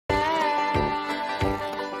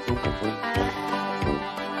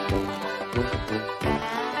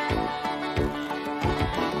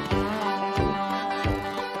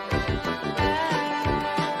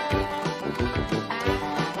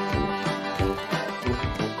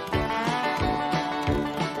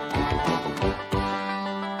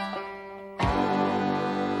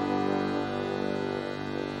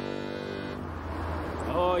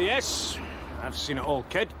Yes, I've seen it all,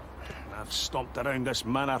 kid. I've stomped around this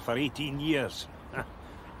manor for 18 years.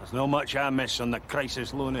 There's not much I miss on the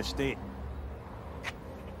Crisis Loan estate.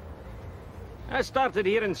 I started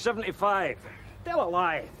here in 75. Tell a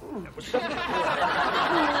lie. It was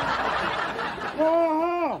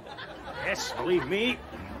 74. Yes, believe me,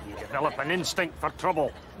 you develop an instinct for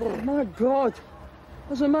trouble. Oh, my God.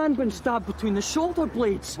 There's a man been stabbed between the shoulder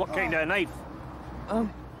blades. What kind of knife?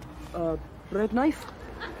 Bread knife?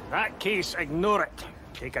 That case, ignore it.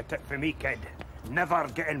 Take a tip from me, kid. Never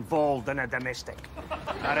get involved in a domestic.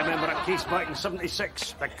 I remember a case back in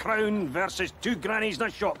 76. The Crown versus two grannies and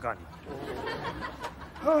a shotgun.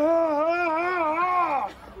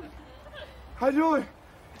 I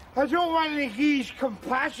don't want to use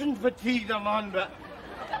compassion fatigue them on, but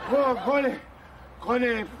gonna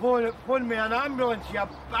phone me an ambulance, you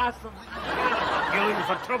bastard. You looking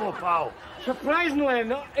for trouble, pal? Surprisingly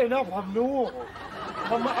enough, I'm no.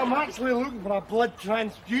 I'm actually looking for a blood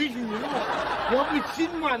transfusion, you know. You haven't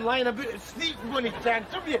seen one lying about a street money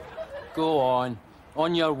chance, have you? Go on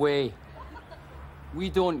your way. We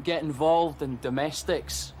don't get involved in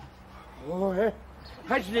domestics. Oh, eh?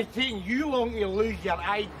 Hasn't it taken you long to lose your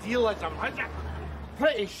idealism, has it?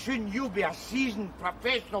 Pretty soon you'll be a seasoned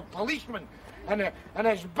professional policeman and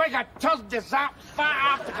as big a turd as that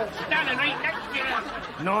fat article standing right next to you.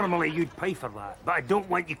 Normally you'd pay for that, but I don't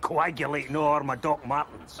want you coagulating over my Doc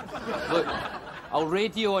Martens. Look, I'll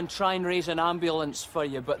radio and try and raise an ambulance for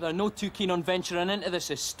you, but they're no too keen on venturing into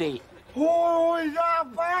this estate. Oh, is that a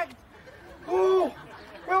fact? Oh,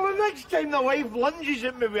 well, the next time the wife lunges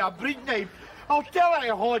at me with a bread knife, I'll tell her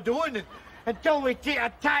to hold on until we take a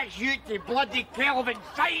taxi out to bloody Kelvin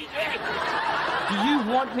side. Do you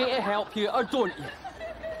want me to help you, or don't you?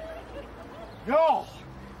 No,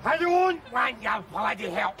 I don't want your bloody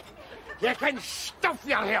help. You can stuff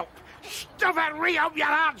your help. Stuff it right up your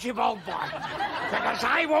Archibald, boy. Because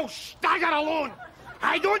I will stagger alone.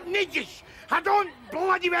 I don't need you. I don't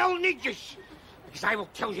bloody well need you. Because I will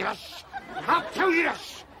tell you this. I'll tell you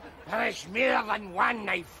this. There is more than one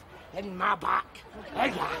knife in my back.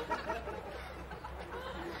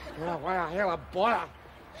 Well, why the hell of bother?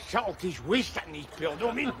 Subtlety's wasted in these people,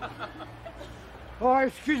 don't mean? Oh,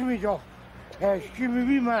 excuse me, Doc. Excuse me,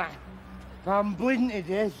 wee man. I'm bleeding to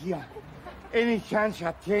death here. Any chance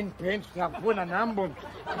of 10 pence to phone an ambulance?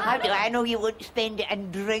 How do I know you won't spend it in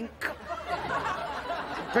drink?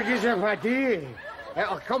 Because if I do,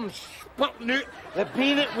 it'll come spurting out the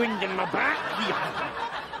bayonet wound in my back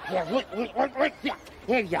here. Here, look here.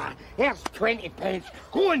 Here you are. Here's 20 pence.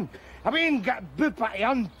 Go on. I ain't got a booper to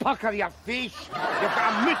unpucker your face. You've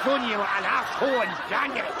got a moot on you like an asshole in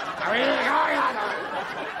January.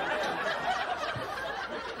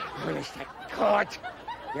 Honest to God,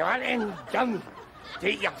 you want anything done, do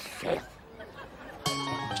it yourself.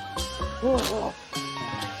 Oh.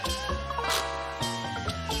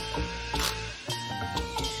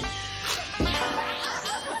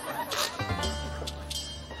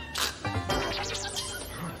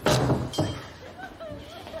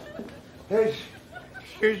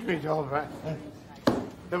 Excuse me, Govan.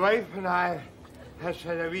 The wife and I has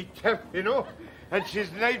had a wee tip, you know, and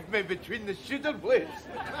she's knifed me between the shoulder blades.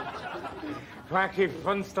 Wacky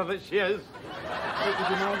funster that she is. Would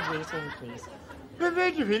you mind waiting, please? What do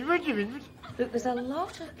you mean? What do you mean? Look, there's a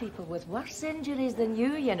lot of people with worse injuries than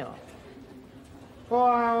you know.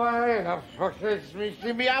 Oh, why the fuck is me?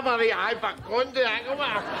 See me, I'm a wee hypochondriac.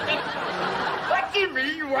 What do you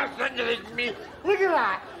mean worse injuries than me? Look at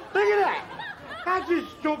that. Look at that. I just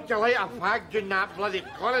stopped to light a fag down that bloody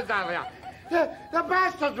corridor there. The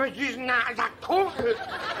bastard was using that as a coat. Look,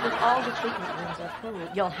 all the treatment rooms are full.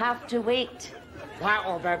 You'll have to wait.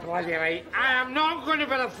 That'll be bloody right. I am not going to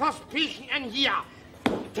be the first patient in here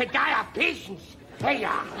to die of patience. Here you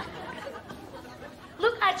are.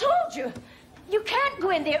 Look, I told you. You can't go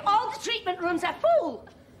in there. All the treatment rooms are full.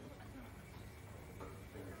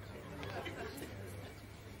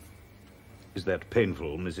 Is that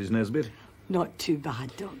painful, Mrs. Nesbitt? Not too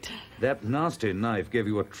bad, Doctor. That nasty knife gave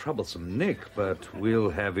you a troublesome nick, but we'll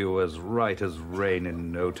have you as right as rain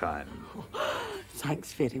in no time.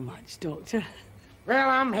 Thanks very much, Doctor. Well,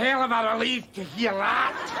 I'm hell of a relief to hear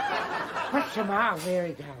that. What's the matter,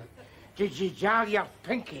 Mary, darling? Did you jar your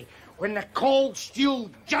pinky when the cold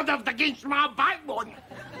steel juddered against my backbone?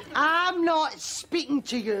 I'm not speaking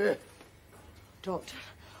to you. Doctor,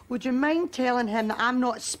 would you mind telling him that I'm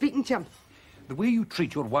not speaking to him? The way you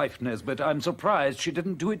treat your wife, Nesbitt, I'm surprised she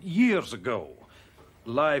didn't do it years ago.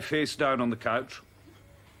 Lie face down on the couch.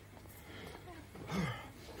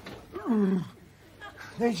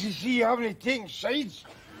 Nice to see you haven't taken sides.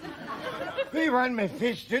 What do you want me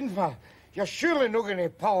face down for? you're surely not going to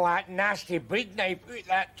pull that nasty bread knife out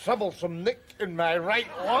that troublesome nick in my right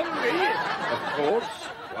lung, are you? Of course.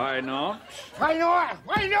 Why not? Why not?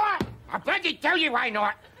 Why not? I bloody tell you why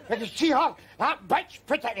not. Because see her, that bitch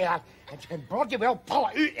put it there, and she can bloody well pull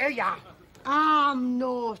it out, there you are. I'm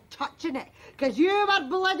no touching it, because you were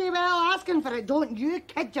bloody well asking for it, don't you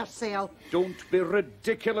kid yourself. Don't be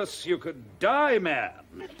ridiculous. You could die, man.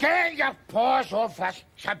 Get your paws off this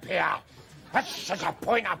chip here. This is a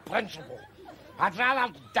point of principle. I'd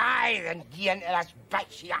rather die than get into this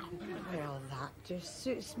bitch here. Well, that just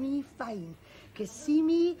suits me fine. Because see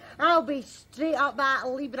me, I'll be straight up that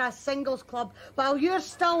Libra singles club while you're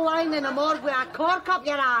still lying in a morgue with a cork up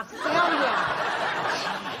your arse, tell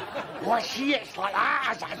you. Well, see, it's like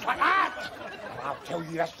that, it's like that. Well, I'll tell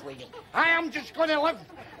you this, lady. I am just going to live.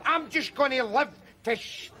 I'm just going to live to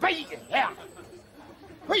spite you here.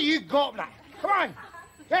 What you got now? Come on,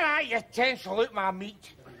 get out your utensil out my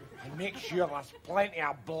meat and make sure there's plenty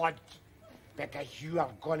of blood. Because you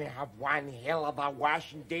are going to have one hell of a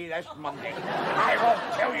washing day this Monday. I will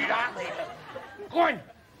tell you that later. Go on.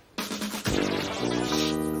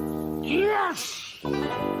 Yes!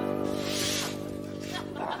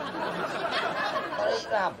 Right,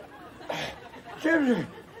 Rab. James,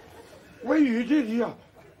 what you did here?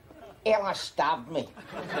 Ella stabbed me.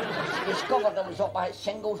 She discovered I was up at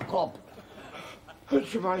singles club. How'd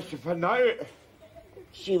she manage to find that out?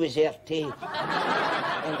 She was there too.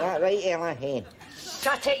 Ain't that right, Ella Hen?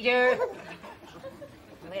 Shut it, you.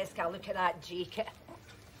 Let's go look at that jacket.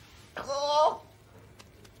 Oh!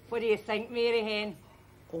 What do you think, Mary Hen?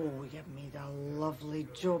 Oh, you've made a lovely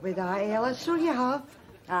job of that, Ella, so you have.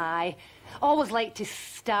 Aye. Always like to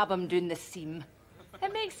stab him down the seam.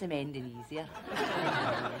 It makes him ending easier.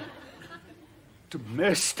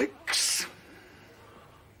 Domestics.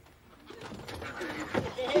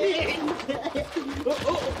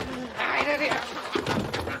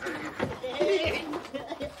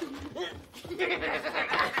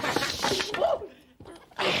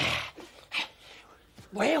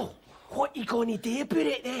 Well, what you gonna do about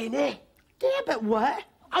it then, eh? Do about what?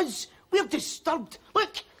 Us, we're disturbed.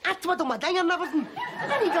 Look, I twiddle my ding and everything.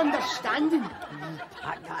 I need understanding.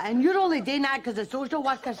 And you're only doing that because the social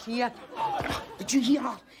worker's here. Did you hear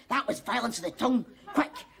her? That was violence of the tongue.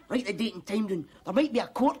 Quick, write the date and time down. There might be a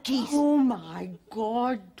court case. Oh, my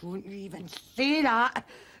God, don't you even say that.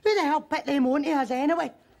 Who the hell put them onto us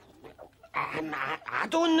anyway? I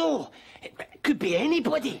don't know. It could be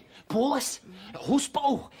anybody. Police,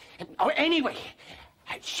 hospital, or anyway.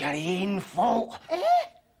 It's your own fault. Eh?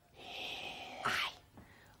 Aye.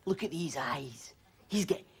 Look at these eyes. He's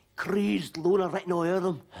got cruised loner written all over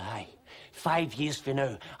them. Aye. 5 years from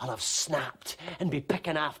now, I'll have snapped and be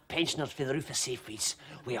picking off pensioners for the roof of Safeways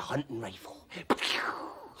with a hunting rifle.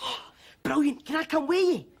 Brilliant. Can I come with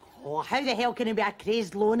you? Oh, how the hell can he be a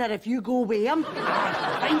crazed loner if you go with him?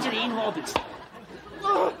 Aye. Find your own hobbies.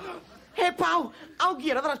 Oh. Hey, pal, I'll give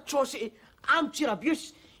you another atrocity. Armchair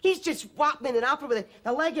abuse. He's just whacked me in the napper with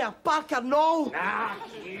the leg of a Parker Knoll. Ah,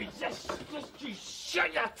 you just you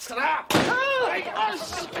shut your trap. Right,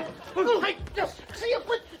 us. Right, just see your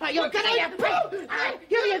foot. Right, you're gonna get bit.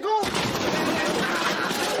 Here you go.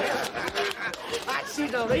 That's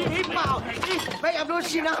it, all right, eh, pal? Right, I've not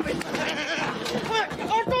seen that. What?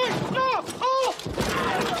 Oh, no! Oh!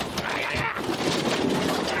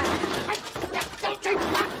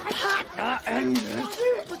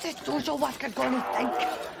 What's this social worker going to think?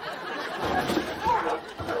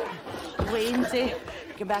 Waynesy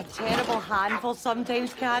can be a terrible handful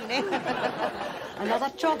sometimes, can't he?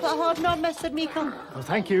 Another chocolate hobnob, Mr. Meikle? Well,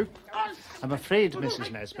 thank you. I'm afraid,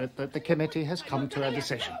 Mrs. Nesbitt, that the committee has come to a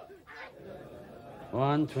decision.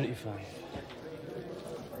 125.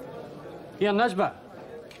 Here, Nesbitt.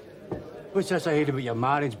 What's this I heard about your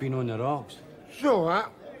marriage being on the rocks? So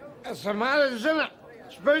what? It's a marriage, isn't it?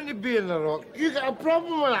 It's bound to be in the rock. You got a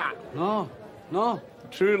problem with that? No, no.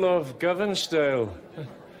 True love, Govan style.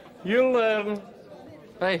 You'll learn.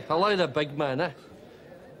 Hey, allow the big man, eh?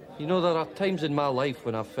 You know, there are times in my life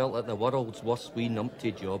when I've felt like the world's worst wee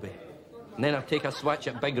numpty jobby. And then I take a switch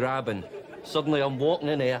at Big Rab and suddenly I'm walking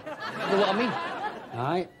in air. You know what I mean?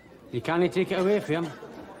 Aye. You can't take it away from him.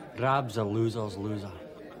 Rab's a loser's loser.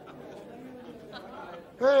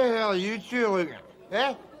 Where the hell are you two looking?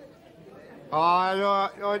 Eh? Oh, no,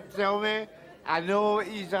 don't tell me. I know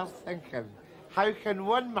what you are thinking. How can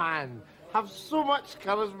one man have so much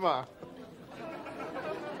charisma?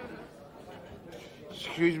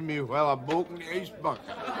 Excuse me while I'm milking the ice bucket.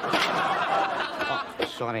 Oh,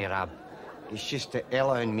 sorry, Rab. It's just that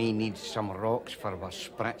Ella and me need some rocks for our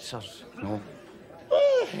spritzers, no?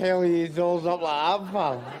 What the hell are you dolls up like that,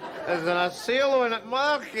 pal? Is there a sale on it,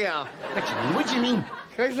 Mark, here? What do you mean?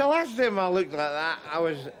 Because the last time I looked like that,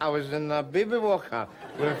 I was in a baby walker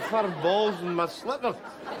with fur balls in my slippers.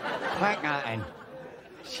 Pack that in.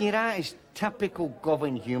 See, that is typical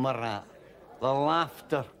Govan humour, that. The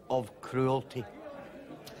laughter of cruelty.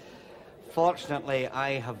 Fortunately,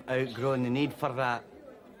 I have outgrown the need for that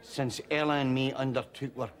since Ella and me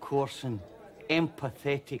undertook our course in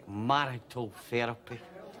empathetic marital therapy.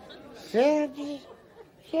 Therapy?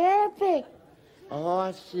 Therapy? Oh,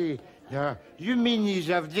 I see. Yeah, you mean you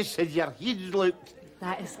have just had your heads looked?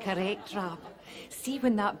 That is correct, Rab. See,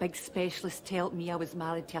 when that big specialist told me I was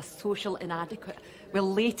married to a social inadequate with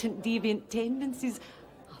latent deviant tendencies,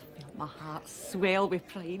 I felt my heart swell with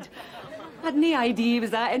pride. I had no idea he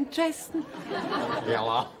was that interesting.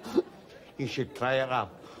 Ella, you should try it, Rab.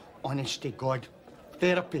 Honest to God,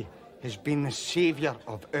 therapy has been the saviour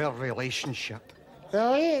of our relationship.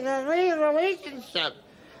 The relationship?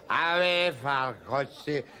 I mean, for God's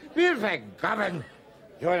sake, we're for Govan.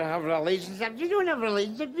 You don't have relationships. You don't have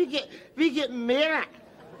relationships. We get married.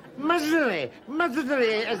 Misery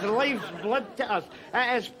is life's blood to us.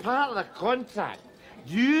 It is part of the contract.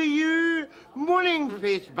 Do you,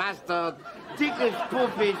 morning-faced bastard, take this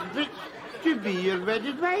poor-faced bitch to be your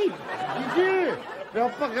wedded wife? You do. Well,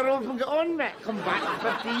 pick her up and get on with it. Come back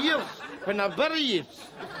in 50 years when I bury you.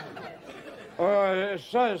 Oh,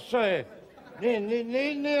 sorry.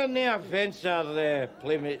 No offence there,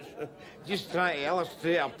 playmates. Just trying to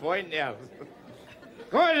illustrate a point there.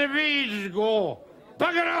 Go on, the bees, go.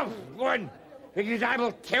 Bugger off, go on. Because I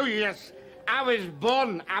will tell you this. I was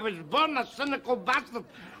born a cynical bastard,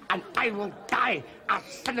 and I will die a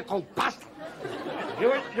cynical bastard.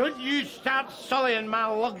 Don't you start sullying my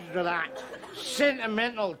lugs with that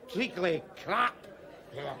sentimental, treacly crap.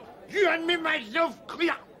 You and me myself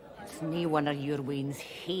clear. It's no one of your wains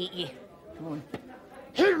hate you. Come on.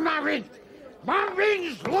 Here's my wings. My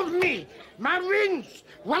wings love me. My wings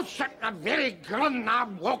worship the very ground I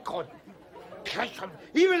walk on. Kiss them.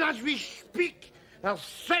 Even as we speak, they're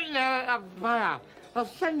sitting there at the fire. They're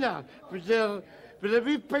sitting there with their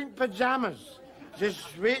wee pink pyjamas,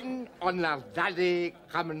 just waiting on their daddy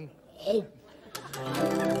coming home.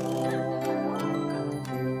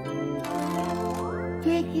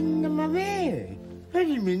 Taking them away? What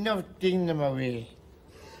do you mean, not taking them away?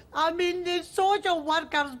 I mean, the social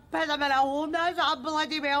workers put them in a home. That's what I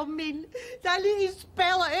bloody well mean. I need to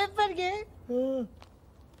spell it out for you. Oh.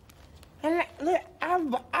 And look,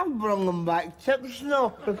 I've brought them back tips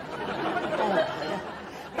now.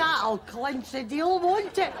 That'll clinch the deal,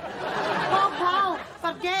 won't it? Oh, pal,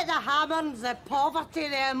 forget the hammers, the poverty,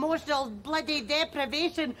 the emotional bloody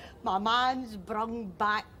deprivation. My man's brung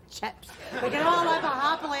back chips. We can all live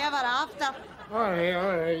happily ever after. All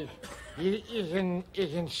right. You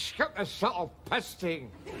can skip the subtle piss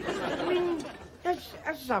taking. I mean,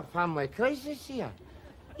 it's a family crisis here.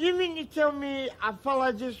 You mean to tell me a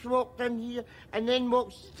fella just walked in here and then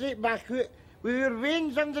walked straight back out with your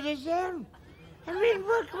veins under his arm? I mean,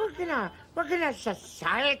 what kind of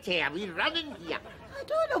society are we running here? I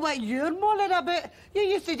don't know what you're moaning about. You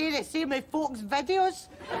used to do the same with folks' videos.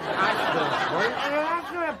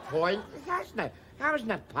 That's not a point. That was in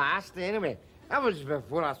the past anyway. That was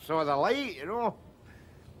before I saw the light, you know.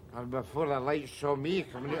 And before the light saw me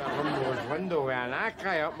coming out of Rumbo's window with an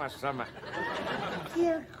acai up my stomach.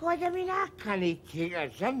 Dear God, I mean, I can't take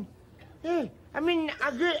this in. Hey, I mean,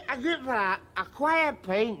 I go for a quiet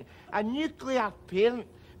pint, a nuclear parent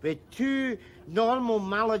with 2 normal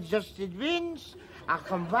maladjusted veins. I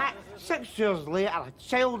come back 6 years later, a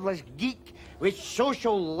childless geek with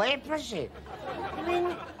social leprosy. I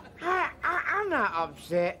mean, I'm not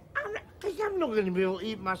upset. Because I'm not going to be able to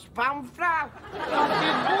eat my spam fry.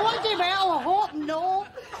 Bloody well, I hope no.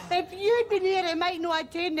 If you'd been here, it might not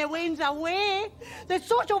have taken the wains away. The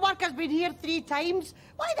social worker's been here 3 times.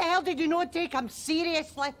 Why the hell did you not take him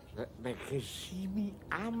seriously? Because, see me,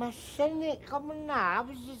 I'm a cynic. Come on now.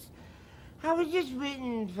 I was just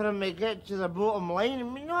waiting for him to get to the bottom line. I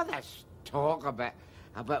mean, all this talk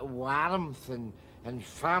about warmth and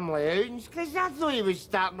family outings, because I thought he was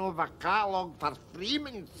starting off a catalogue for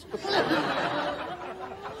Freemans.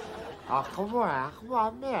 Oh, come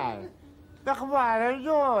on, man. Come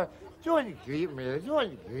on, don't greet me,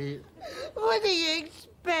 don't greet. What do you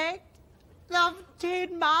expect? They've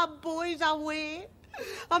taken my boys away.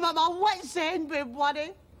 I'm at my wit's end with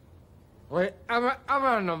worry. Wait, I'm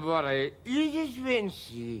on the worry. You just wait and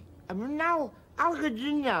see. I mean, now, I'll go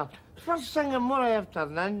down there first thing tomorrow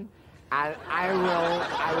afternoon, and I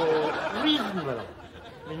will reason with him.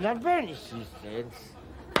 I mean, they're bound to see sense.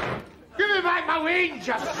 Give me me back my wains,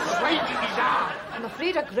 you sliding bizarre. I'm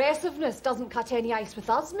afraid aggressiveness doesn't cut any ice with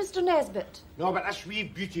us, Mr. Nesbitt. No, but this wee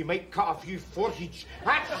beauty might cut a few foreheads.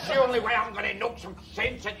 That's the only way I'm going to knock some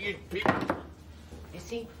sense into you people. You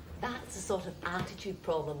see, that's the sort of attitude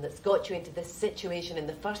problem that's got you into this situation in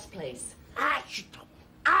the first place. Attitude problem?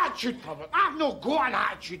 Attitude problem? I've no got an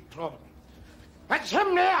attitude problem. It's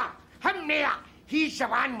him there. Him there. He's the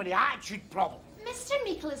one with the attitude problem. Mr.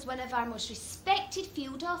 Meikle is one of our most respected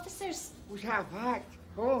field officers. Was that a fact?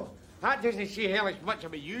 Oh, that doesn't say hell as much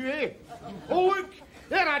about you, eh? Oh, look,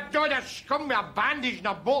 there a dodder scum with a bandage and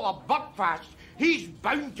a bottle of buckfast. He's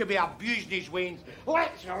bound to be abusing his wains.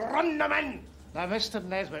 Let's run them in. Now, Mr.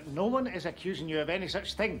 Nesbitt, no one is accusing you of any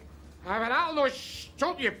such thing. But that'll not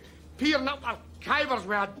stop you peering up their kivers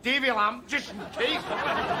with a davy lamp just in case.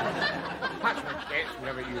 That's what gets me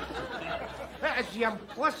about you. That is the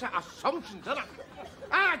implicit assumptions, isn't it?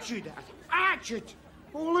 Attitude, attitude.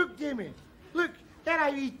 Oh, look, Damien. Look, there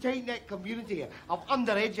a wee tight-knit community of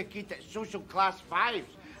undereducated social class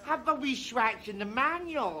fives. Have the wee swatch in the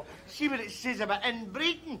manual. See what it says about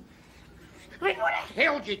inbreeding. I mean, what the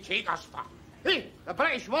hell do you take us for? Hey, the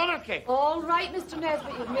British monarchy. All right, Mr.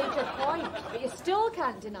 Nesbitt, you've made your point. But you still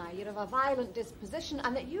can't deny you're of a violent disposition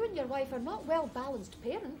and that you and your wife are not well-balanced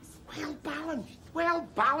parents. Well-balanced?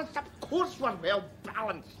 Well-balanced? Of course we're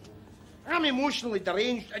well-balanced. I'm emotionally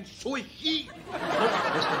deranged and so is she. Look,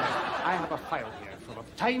 Mr. Nesbitt, I have a file here full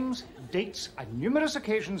of times, dates and numerous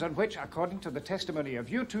occasions on which, according to the testimony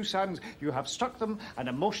of your two sons, you have struck them and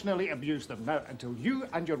emotionally abused them. Now, until you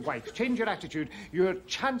and your wife change your attitude, your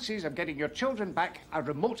chances of getting your children back are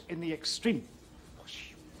remote in the extreme.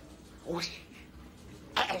 Oh, it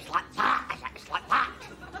is like that, it's like that.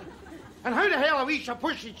 And how the hell are we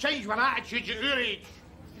supposed to change our attitudes at your age?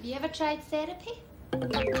 Have you ever tried therapy?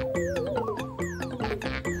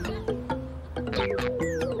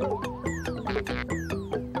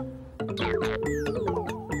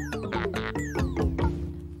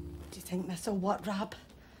 This'll work, Rab.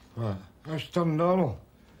 What? That's Tom Donald.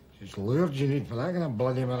 It's lured you need for that kind of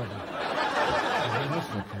bloody miracle.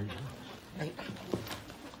 Right.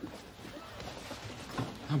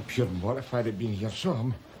 I'm pure mortified at being here, so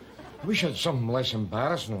I wish I had something less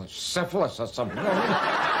embarrassing, like syphilis or something. You know what I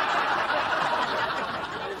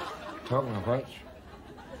mean? Talking of which.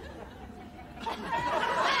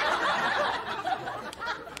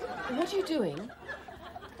 What are you doing?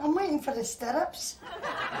 I'm waiting for the stirrups.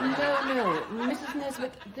 No, Mrs.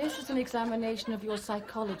 Nesbitt, this is an examination of your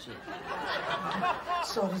psychology.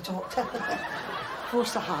 Sorry, Doctor.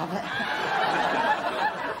 Force the habit.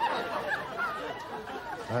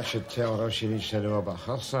 I should tell her she needs to know about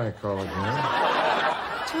her psychology,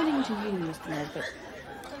 Turning to you, Mr. Nesbitt.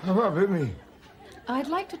 What about me? I'd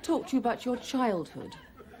like to talk to you about your childhood.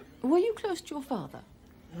 Were you close to your father?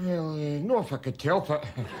 Well, no, if I could help it.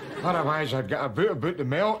 Otherwise, I'd get about the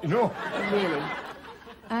melt, you know. Really?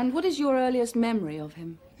 And what is your earliest memory of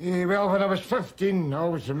him? Well, when I was 15, I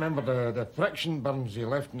always remember the friction burns he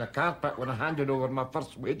left in the carpet when I handed over my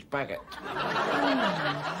first wage packet.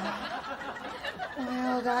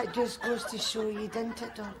 Well, that just goes to show you, didn't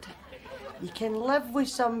it, Doctor? You can live with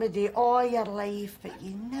somebody all your life, but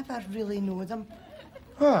you never really know them.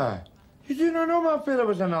 Ah, you do not know my father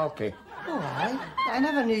was an alky? Oh, aye. I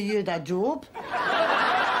never knew you had a job.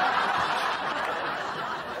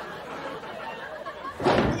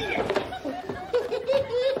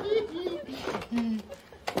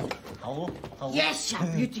 Hello? Yes, you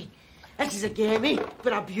beauty. This is a gamey.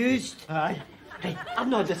 We're abused. Aye. Right, I've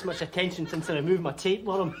not had this much attention since I removed my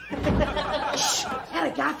tapeworm. Shh! Here,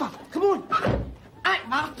 a gaffer. Come on. Act,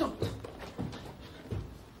 Martin.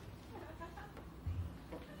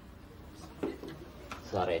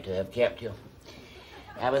 Sorry to have kept you.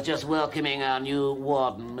 I was just welcoming our new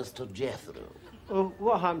warden, Mr. Jethro. Oh,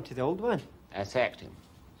 what happened to the old one? I sacked him.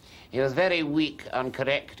 He was very weak on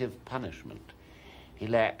corrective punishment. He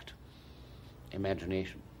lacked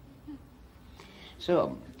imagination.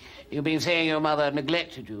 So, you've been saying your mother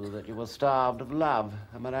neglected you, that you were starved of love,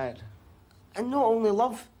 am I right? And not only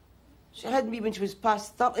love. She had me when she was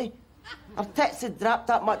past 30. Her tits had dropped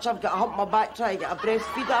that much I've got to hump my back trying to get a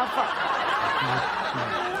breastfeed off her.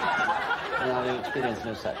 Well, we experience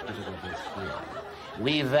no such difficulties here.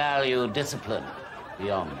 We value discipline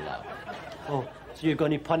beyond love. Oh, so you're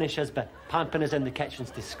going to punish us by pampering us in the kitchens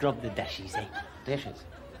to scrub the dishes, eh? Dishes?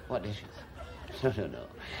 What dishes? No.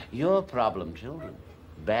 Your problem children.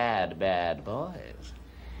 Bad boys.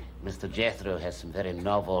 Mr. Jethro has some very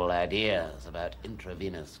novel ideas about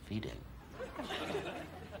intravenous feeding.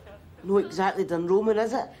 No exactly done Roman,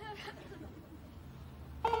 is it?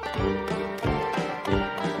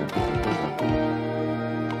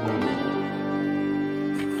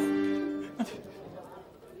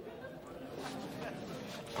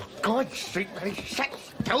 God's sake, Mary, sit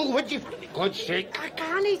still, would you, for God's sake? I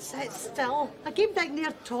can't sit still. I keep thinking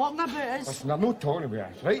they're talking about us. Listen, I'm not talking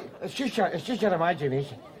about us, right? It's just your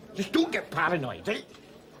imagination. Just don't get paranoid, right?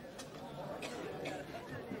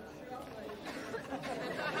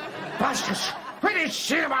 Bastards! What is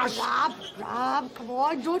saying about us? Rab, come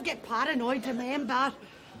on, don't get paranoid, remember.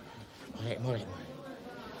 All right.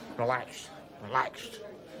 Relax.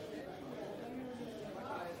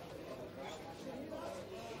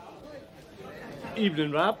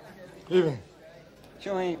 Evening, Rab. Evening.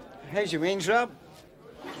 Johnny, how's your wings, Rab?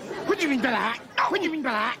 What do you mean by that? What do you mean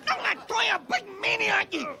by that? I'm not trying a big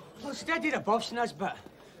maniac, you! Well, steady the buffs, Nesbitt.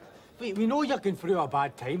 We know you're going through a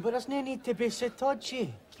bad time, but there's no need to be so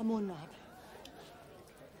touchy. Come on, Rab.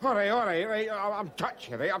 All right. I'm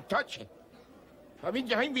touchy, right? I'm touchy. I mean,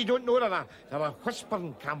 do you think we don't know there's a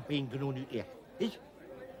whispering campaign going on out there? Eh?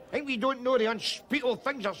 Think we don't know the unspeakable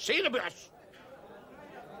things they're saying about us?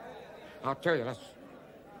 I'll tell you this.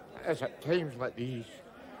 It's at times like these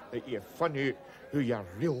that you find out who your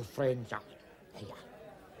real friends are. Here.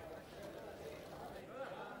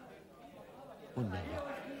 1 minute.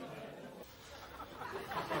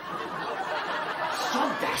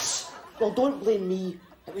 Stop this! Well, don't blame me.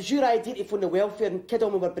 It was your idea to phone the welfare and kid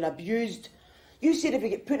on we were being abused. You said if we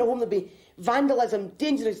get put at home there'd be vandalism,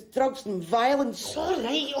 dangerous drugs and violence. All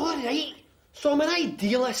right. So I'm an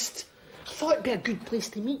idealist. I thought it'd be a good place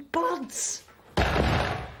to meet birds.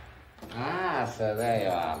 Ah, so there you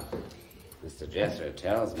are. Mr. Jethro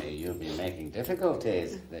tells me you've been making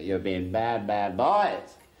difficulties, that you've been bad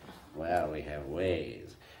boys. Well, we have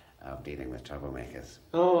ways of dealing with troublemakers.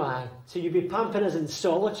 Oh, so you'd be pampering us in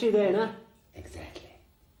solitary then, eh? Exactly.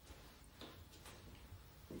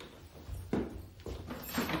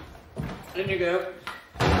 In you go.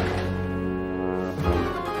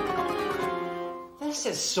 This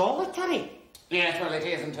is solitary. Yes, well, it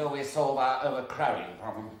is until we solve our overcrowding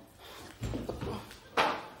problem.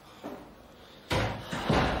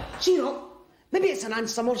 Cheer up. Maybe it's an Ann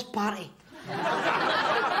Summers party.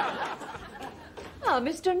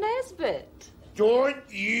 Mr. Nesbitt. Don't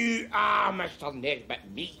you, Mr. Nesbitt,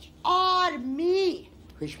 me. Or me.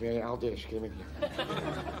 Push me, I'll do the screaming here.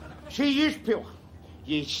 See, you people,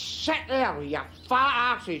 you sit there with your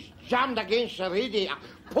fat asses jammed against the radiator,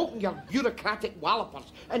 poking your bureaucratic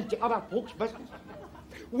wallopers into other folks' business.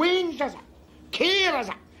 Wayne's is it? Care is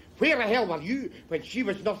it? Where the hell were you when she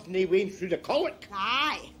was nursing the Wayne through the colic?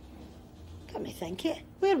 Aye. Come to think it,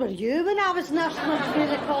 where were you when I was nursing her through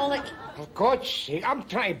the colic? For God's sake, I'm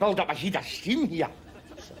trying to build up a heat of steam here.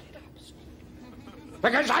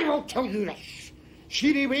 Because I will tell you this.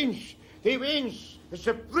 See the Waynes, it's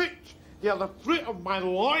the fruit. They're the fruit of my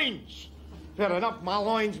loins. Fair enough, my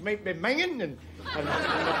loins might be minging and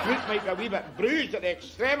the fruit might be a wee bit bruised at the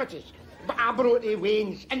extremities. But I brought the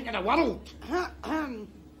Waynes into the world.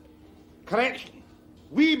 Correction.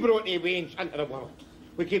 We brought the Waynes into the world.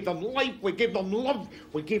 We gave them life, we gave them love,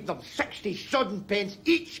 we gave them 60 sodden pence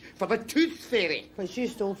each for the tooth fairy. Which you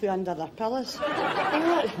stole from under their pillows.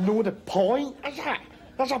 That's no the point, is it?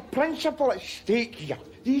 There's a principle at stake here.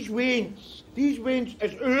 These Waynes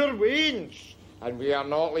is our Waynes. And we are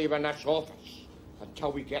not leaving this office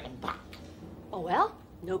until we get them back. Oh, well,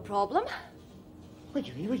 no problem. What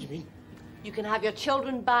do you mean? You can have your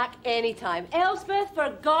children back anytime. Elspeth, for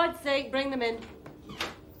God's sake, bring them in.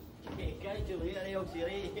 Catch you later, Elsie.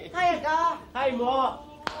 Hiya, Da. Hi, Ma.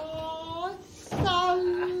 Oh, so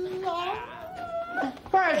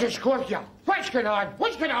Where is this going here? What's going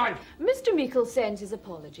on? Mr. Meikle sends his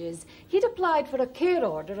apologies. He'd applied for a care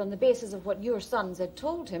order on the basis of what your sons had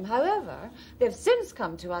told him. However, they've since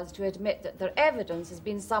come to us to admit that their evidence has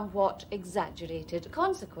been somewhat exaggerated.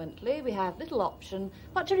 Consequently, we have little option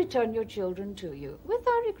but to return your children to you, with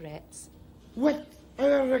our regrets. With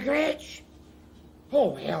our regrets?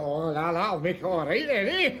 Oh, well, that'll make it all right then,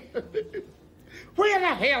 eh? Where the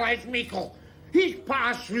hell is Meikle? He's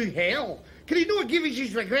passed through hell. Can he not give us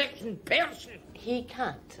his regrets in person? He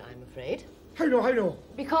can't, I'm afraid. How no?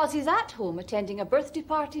 Because he's at home attending a birthday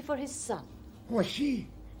party for his son. Oh, I see.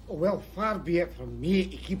 Oh, well, far be it from me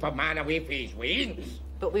to keep a man away from his Waynes.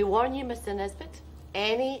 But we warn you, Mr. Nesbitt,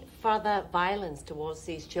 any further violence towards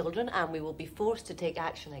these children and we will be forced to take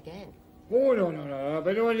action again. Oh, no,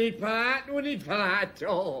 but no need for that at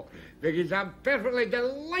all. Because I'm perfectly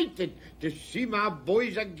delighted to see my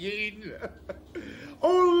boys again.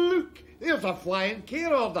 Oh, look, there's a flying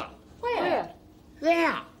care order. Where?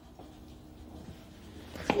 There.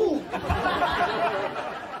 Oh.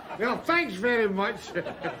 Well, thanks very much.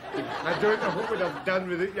 I don't know what we'd have done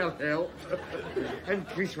without your help.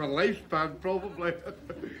 Increase my lifespan, probably.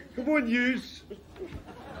 Come on, yous.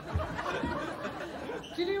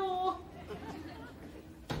 Cheerio.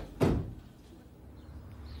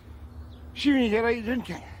 See when you get right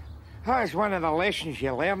into it. That's one of the lessons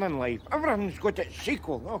you learn in life. Everything's got its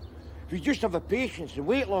sequel, no? If you just have the patience and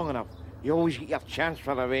wait long enough, you always get your chance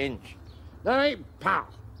for revenge. All right, pal?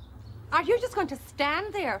 Are you just going to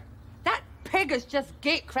stand there? That pig has just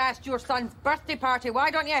gate-crashed your son's birthday party. Why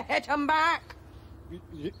don't you hit him back?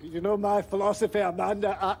 You know my philosophy,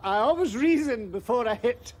 Amanda. I always reason before I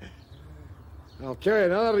hit. I'll tell you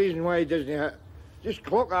another reason why he doesn't hit. Just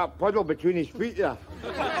clock that puddle between his feet there.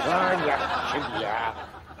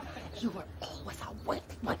 You were always a wet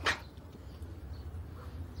one.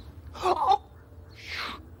 Oh!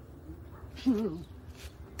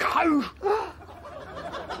 Cow! Oh!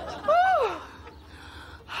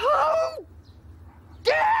 How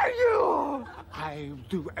dare you! I'll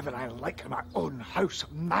do whatever I like in my own house,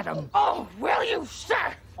 madam. Oh, will you,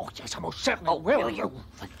 sir? Oh, yes, I most certainly will. Will you?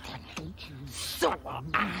 Don't you so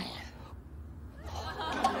I.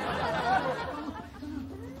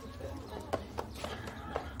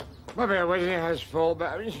 Maybe it wasn't his fault,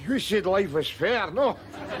 but I mean, who said life was fair, no?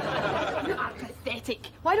 You are pathetic.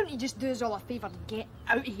 Why don't you just do us all a favour and get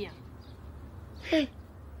out of here? Hey,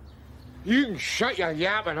 you can shut your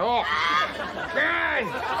yapping off. Man!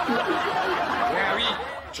 Yeah, we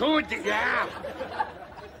toad that you are.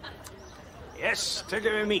 Yes, take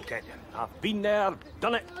it with me, kid. I've been there,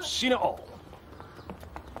 done it, seen it all.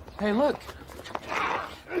 Hey, look.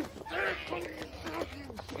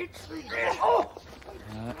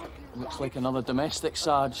 Looks like another domestic,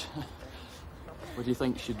 Sarge. What do you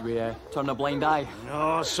think? Should we turn a blind eye?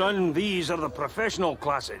 No, son, these are the professional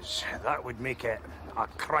classes. That would make it a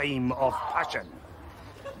crime of passion.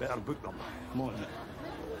 Better book them. Come on.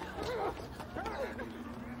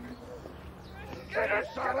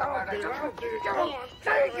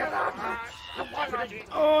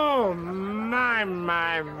 Oh,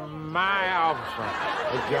 my, officer.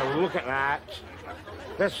 Would you look at that?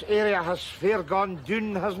 This area has fair gone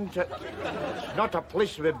doon, hasn't it? It's not a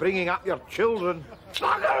place to be bringing up your children.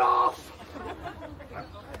 Bugger off!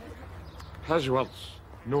 His words,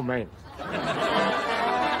 no mine.